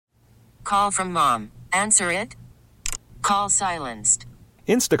Call from mom. Answer it. Call silenced.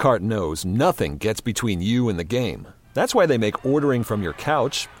 Instacart knows nothing gets between you and the game. That's why they make ordering from your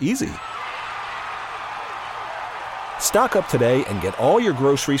couch easy. Stock up today and get all your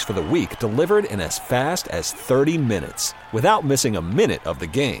groceries for the week delivered in as fast as 30 minutes without missing a minute of the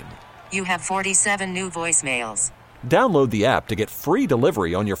game. You have 47 new voicemails. Download the app to get free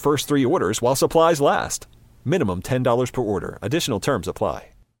delivery on your first 3 orders while supplies last. Minimum $10 per order. Additional terms apply.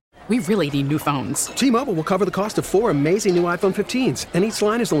 We really need new phones. T-Mobile will cover the cost of 4 amazing new iPhone 15s, and each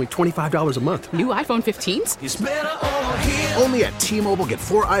line is only $25 a month. New iPhone 15s? It's better over here. Only at T-Mobile, get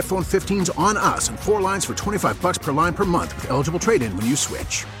 4 iPhone 15s on us and 4 lines for $25 per line per month with eligible trade-in when you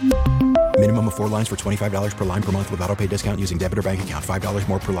switch. Minimum of 4 lines for $25 per line per month with autopay discount using debit or bank account. $5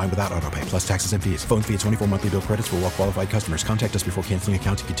 more per line without autopay, plus taxes and fees. Phone fee at 24 monthly bill credits for well-qualified customers. Contact us before canceling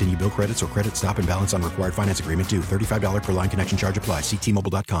account to continue bill credits or credit stop and balance on required finance agreement due. $35 per line connection charge applies. See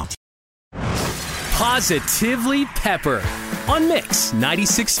T-Mobile.com. Positively Pepper on Mix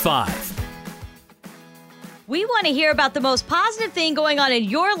 96.5. We want to hear about the most positive thing going on in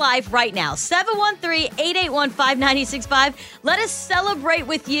your life right now. 713-881-5965. Let us celebrate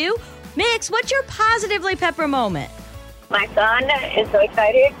with you. Mix, what's your Positively Pepper moment? My son is so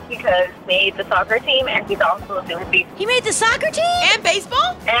excited because he made the soccer team, and he's also doing baseball. He made the soccer team? And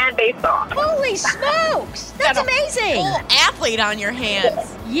baseball? And baseball. Holy smokes! That's amazing! Full athlete on your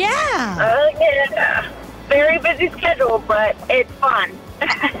hands. Yeah. Yeah. Very busy schedule, but it's fun.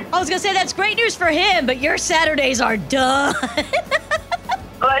 I was going to say that's great news for him, but your Saturdays are done.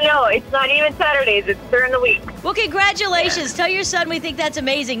 Well, no, it's not even Saturdays. It's during the week. Well, congratulations. Tell your son we think that's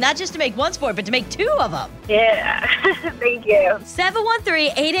amazing. Not just to make one sport, but to make 2 of them. Yeah. Thank you.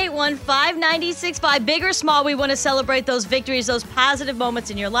 713-881-5965. Big or small, we want to celebrate those victories, those positive moments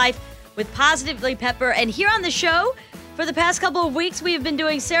in your life with Positively Pepper. And here on the show, for the past couple of weeks, we have been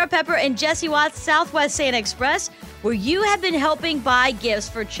doing Sarah Pepper and Jesse Watts' Southwest Santa Express, where you have been helping buy gifts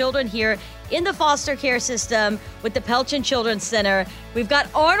for children here in the foster care system with the Depelchin Children's Center. We've got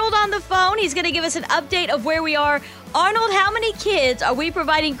Arnold on the phone. He's going to give us an update of where we are. Arnold, how many kids are we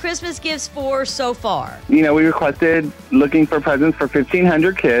providing Christmas gifts for so far? We requested looking for presents for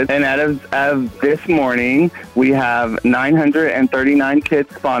 1,500 kids, and as of this morning, we have 939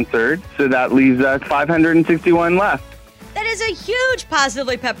 kids sponsored, so that leaves us 561 left. That is a huge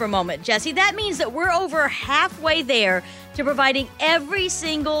Positively Pepper moment, Jesse. That means that we're over halfway there to providing every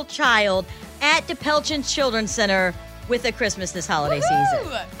single child at Depelchin Children's Center with a Christmas this holiday season.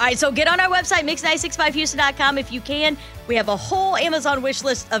 All right, so get on our website, mix965houston.com if you can. We have a whole Amazon wish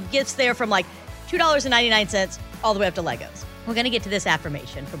list of gifts there from like $2.99 all the way up to Legos. We're going to get to this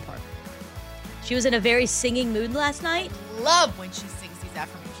affirmation from Parker. She was in a very singing mood last night. Love when she sings these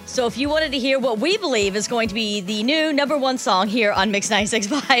affirmations. So if you wanted to hear what we believe is going to be the new #1 song here on Mix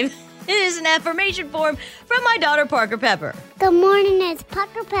 965, it is an affirmation form from my daughter, Parker Pepper. Good morning, it's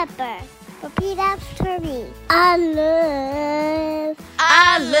Parker Pepper. Repeat after me. I love.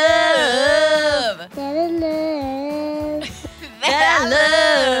 I love. That I love. That I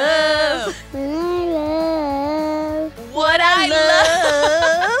love. When I love. What I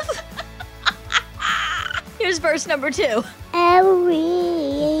love. Here's verse number 2. I will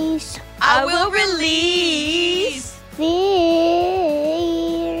release. I will release.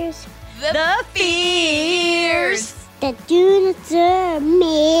 Fears. The fears. That do not serve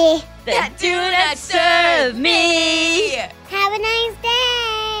me. That do not serve me. Have a nice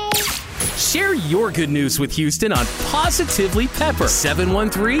day. Share your good news with Houston on Positively Pepper.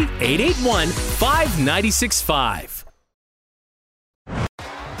 713-881-5965.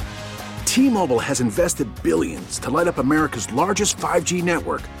 T-Mobile has invested billions to light up America's largest 5G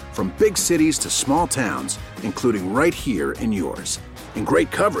network, from big cities to small towns, including right here in yours. And great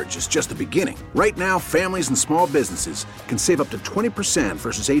coverage is just the beginning. Right now, families and small businesses can save up to 20%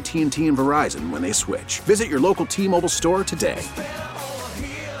 versus AT&T and Verizon when they switch. Visit your local T-Mobile store today.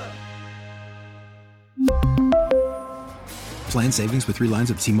 Plan savings with 3 lines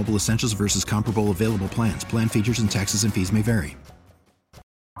of T-Mobile Essentials versus comparable available plans. Plan features and taxes and fees may vary.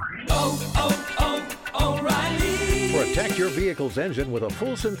 Protect your vehicle's engine with a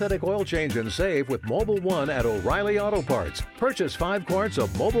full synthetic oil change and save with Mobile One at O'Reilly Auto Parts. Purchase 5 quarts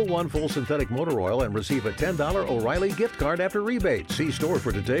of Mobile One full synthetic motor oil and receive a $10 O'Reilly gift card after rebate. See store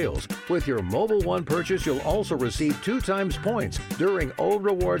for details. With your Mobile One purchase, you'll also receive 2 times points during O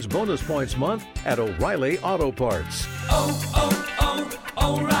Rewards Bonus Points Month at O'Reilly Auto Parts.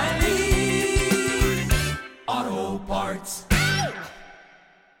 O'Reilly Auto Parts.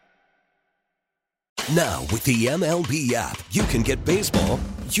 Now, with the MLB app, you can get baseball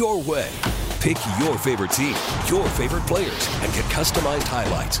your way. Pick your favorite team, your favorite players, and get customized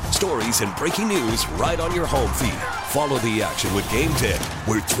highlights, stories, and breaking news right on your home feed. Follow the action with Game Day,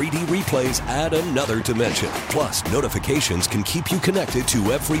 where 3D replays add another dimension. Plus, notifications can keep you connected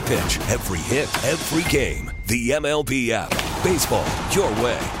to every pitch, every hit, every game. The MLB app. Baseball, your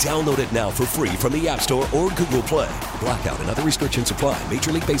way. Download it now for free from the App Store or Google Play. Blackout and other restrictions apply.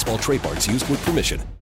 Major League Baseball trademarks used with permission.